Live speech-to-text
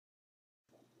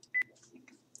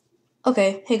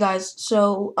Okay, hey guys,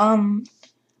 so,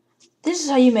 this is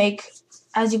how you make,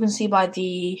 as you can see by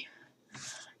the,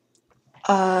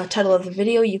 title of the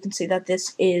video, you can see that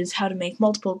this is how to make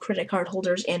multiple credit card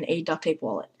holders in a duct tape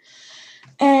wallet.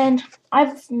 And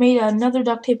I've made another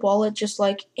duct tape wallet just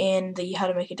like in the how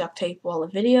to make a duct tape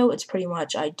wallet video. It's pretty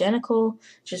much identical,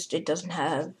 just it doesn't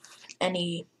have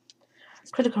any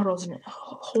credit card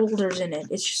holders in it.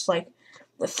 It's just like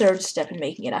the third step in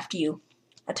making it after you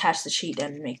attach the sheet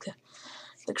and make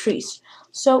the crease.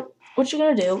 So what you're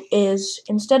going to do is,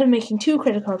 instead of making 2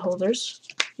 credit card holders,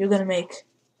 you're going to make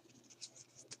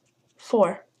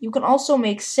 4. You can also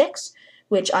make 6,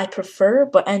 which I prefer,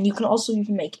 and you can also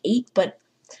even make 8, but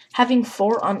having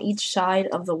 4 on each side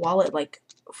of the wallet, like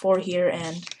 4 here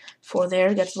and 4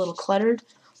 there, gets a little cluttered.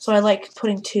 So I like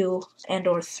putting 2 and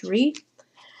or 3.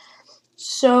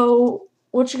 So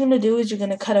what you're going to do is you're going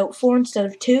to cut out 4 instead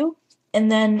of 2, and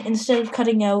then instead of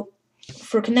cutting out,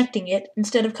 for connecting it,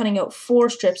 instead of cutting out 4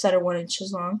 strips that are 1 inch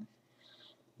long,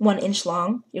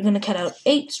 you're going to cut out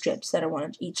 8 strips that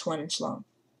are each 1 inch long.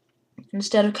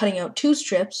 Instead of cutting out 2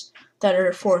 strips that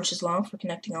are 4 inches long for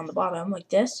connecting on the bottom, like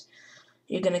this,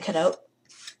 you're going to cut out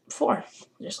 4,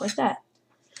 just like that.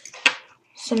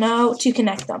 So now to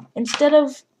connect them, instead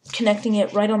of connecting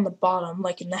it right on the bottom,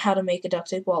 like in the how to make a duct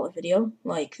tape wallet video,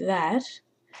 like that,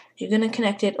 you're going to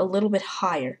connect it a little bit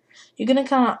higher. You're going to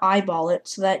kind of eyeball it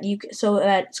so that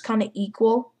it's kind of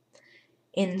equal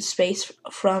in space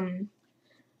from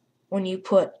when you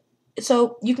put.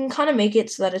 So you can kind of make it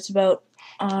so that it's about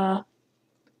a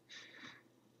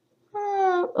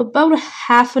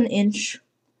half an inch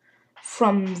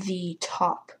from the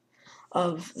top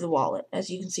of the wallet. As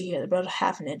you can see here, about a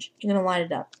half an inch. You're going to line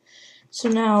it up. So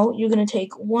now you're going to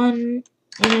take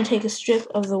a strip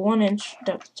of the 1 inch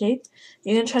duct tape.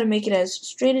 You're going to try to make it as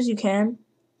straight as you can.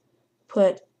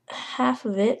 Put half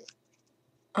of it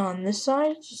on this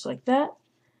side, just like that.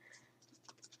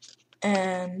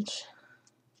 And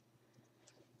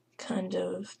kind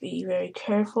of be very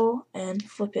careful and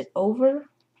flip it over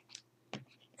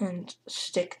and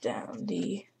stick down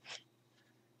the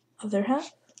other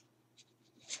half,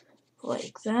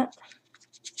 like that.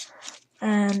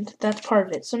 And that's part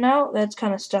of it. So now that's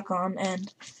kind of stuck on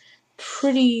and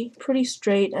pretty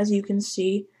straight, as you can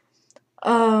see.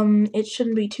 It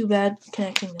shouldn't be too bad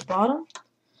connecting the bottom.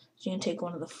 So you can take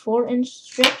one of the 4 inch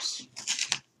strips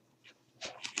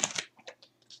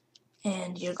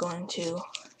and you're going to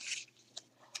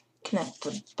connect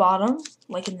the bottom,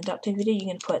 like in the duct tape video. You're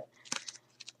going to put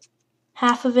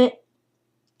half of it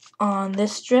on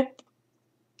this strip.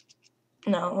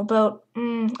 No, about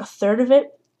a third of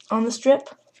it on the strip.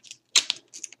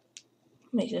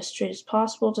 Make it as straight as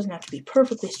possible. It doesn't have to be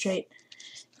perfectly straight.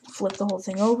 Flip the whole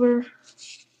thing over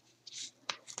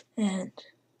and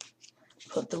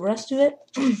put the rest of it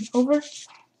over.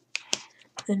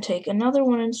 Then take another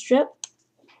 1 inch strip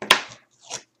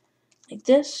like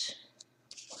this.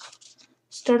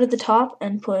 Start at the top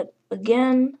and put,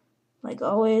 again, like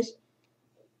always,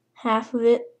 half of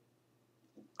it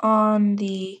on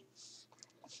the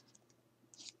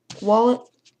wallet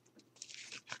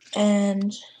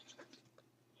and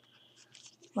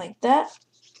like that.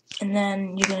 And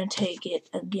then you're going to take it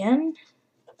again.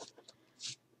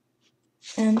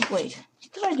 And wait,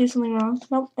 did I do something wrong?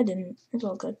 Nope, I didn't. It's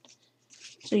all good.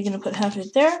 So you're going to put half of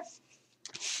it there.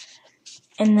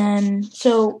 And then,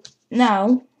 so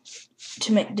now,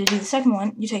 to do the second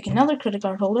one, you take another credit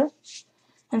card holder.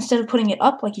 Instead of putting it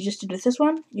up like you just did with this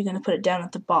one, you're going to put it down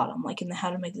at the bottom, like in the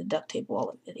how to make the duct tape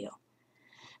wallet video.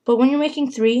 But when you're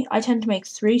making 3, I tend to make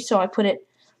 3, so I put it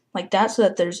like that so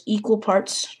that there's equal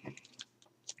parts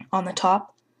on the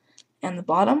top and the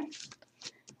bottom.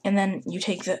 And then you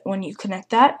take when you connect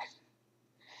that,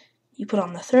 you put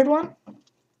on the third one.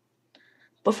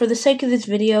 But for the sake of this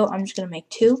video, I'm just going to make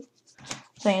 2.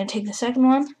 So I'm going to take the second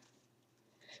one,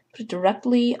 put it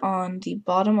directly on the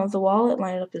bottom of the wallet,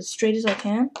 line it up as straight as I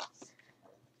can.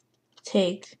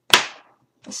 Take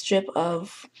a strip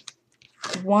of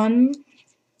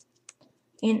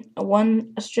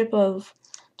a strip of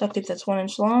duct tape that's 1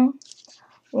 inch long.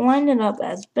 Line it up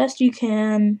as best you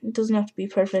can. It doesn't have to be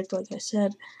perfect, like I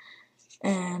said.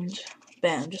 And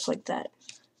bam, just like that.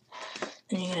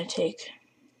 Then you're going to take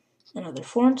another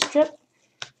 4 inch strip,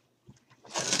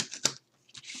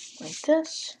 like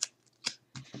this.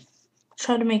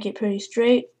 Try to make it pretty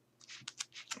straight.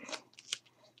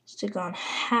 Stick on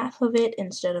half of it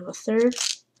instead of a third,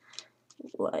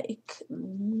 like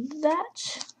that.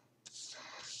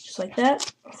 Just like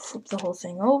that. Flip the whole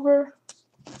thing over.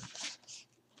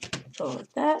 Go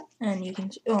like that, and you can.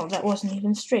 Oh, that wasn't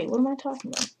even straight. What am I talking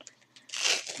about?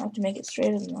 I have to make it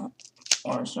straighter than that.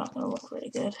 or it's not going to look very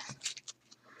good.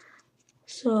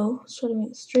 So let's try to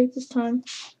make it straight this time.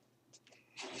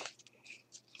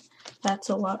 That's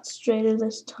a lot straighter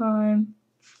this time.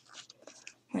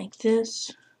 Like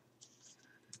this.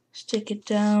 Stick it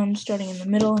down, starting in the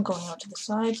middle and going out to the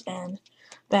sides, and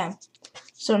bam.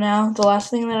 So now the last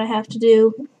thing that I have to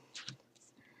do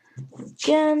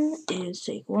again is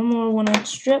take one more 1/8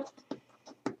 strip,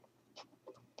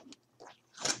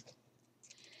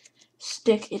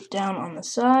 stick it down on the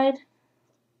side,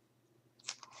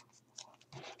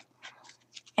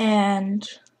 and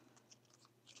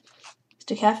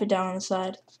stick half it down on the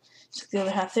side, stick the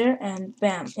other half there, and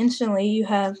bam. Instantly you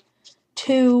have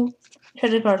 2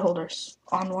 credit card holders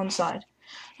on one side.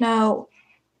 Now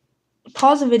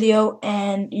pause the video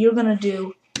and you're going to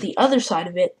do the other side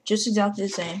of it just exactly the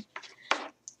same.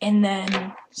 And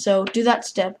then, so do that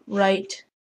step right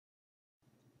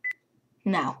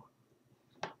now.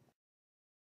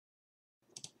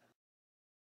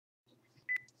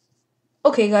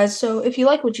 Okay guys, so if you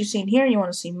like what you've seen here and you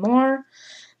want to see more,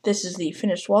 this is the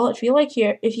finished wallet. If you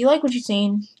like what you've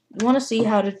seen, you want to see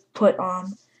how to put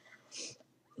on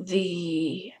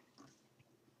the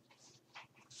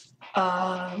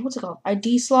what's it called?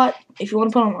 ID slot. If you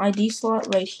want to put on an ID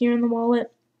slot right here in the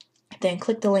wallet, then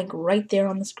click the link right there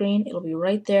on the screen. It'll be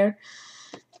right there.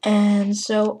 And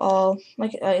so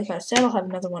like I said, I'll have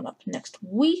another one up next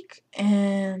week.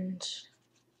 And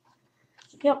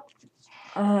yep.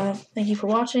 Thank you for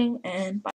watching, and bye.